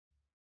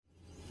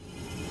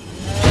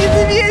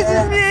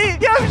эти змеи!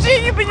 Я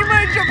вообще не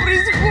понимаю, что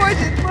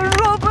происходит!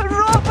 Жопа,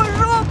 жопа,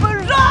 жопа,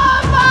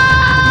 жопа!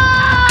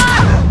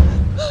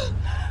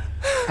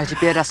 А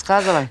теперь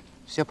рассказывай,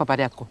 все по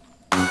порядку.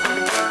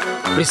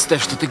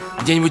 Представь, что ты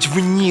где-нибудь в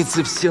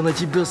Ницце, все на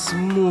тебя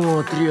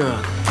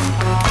смотрят.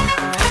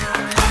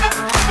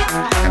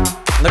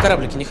 На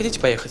кораблике не хотите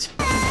поехать?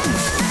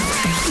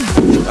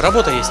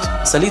 Работа есть.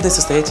 Солидные,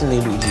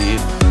 состоятельные люди.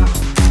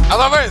 А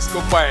давай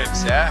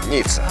искупаемся, а?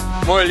 Ницца.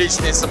 Мой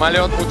личный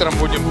самолет, утром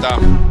будем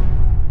там.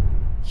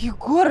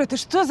 Егор, это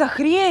что за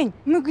хрень?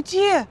 Мы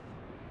где?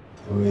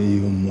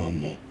 Твою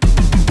маму.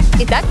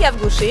 Итак, я в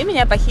глуши,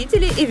 меня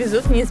похитили и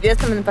везут в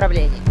неизвестном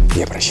направлении.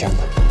 Я прощал.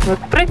 Вот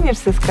прыгнешь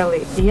со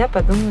скалы, и я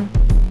подумаю.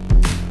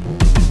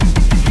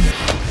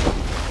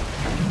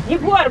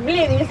 Егор,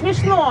 блин, не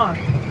смешно!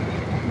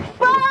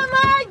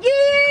 Помогите!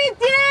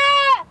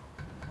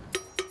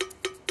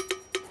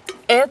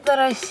 Это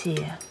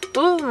Россия.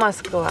 Тут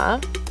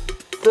Москва,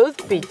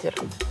 тут Питер,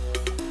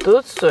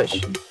 тут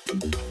Сочи.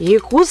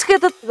 Якутск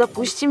это,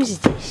 допустим,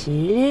 здесь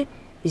или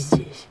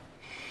здесь.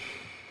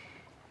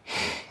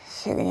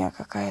 Фигня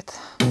какая-то.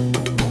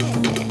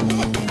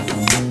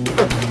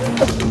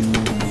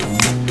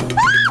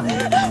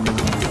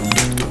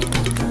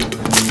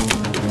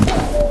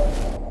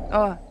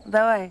 О,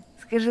 давай,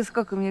 скажи,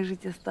 сколько мне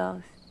жить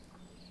осталось.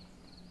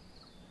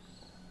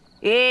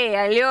 Эй,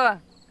 алло!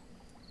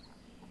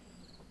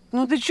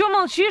 Ну ты чё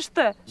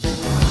молчишь-то?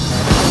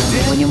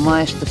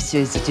 Понимаешь, что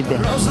все из-за тебя.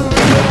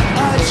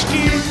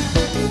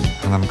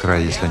 Нам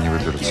край, если они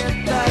выберутся.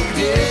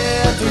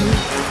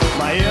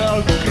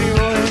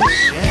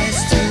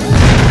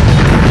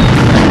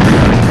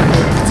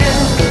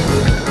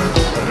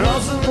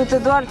 Тут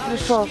Эдуард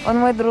пришел, он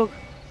мой друг.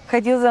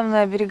 Ходил за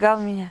мной, оберегал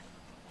меня.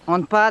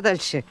 Он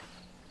падальщик.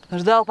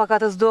 Ждал, пока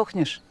ты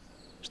сдохнешь,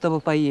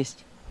 чтобы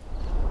поесть.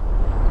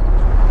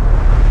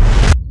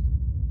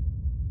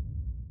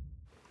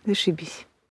 Зашибись.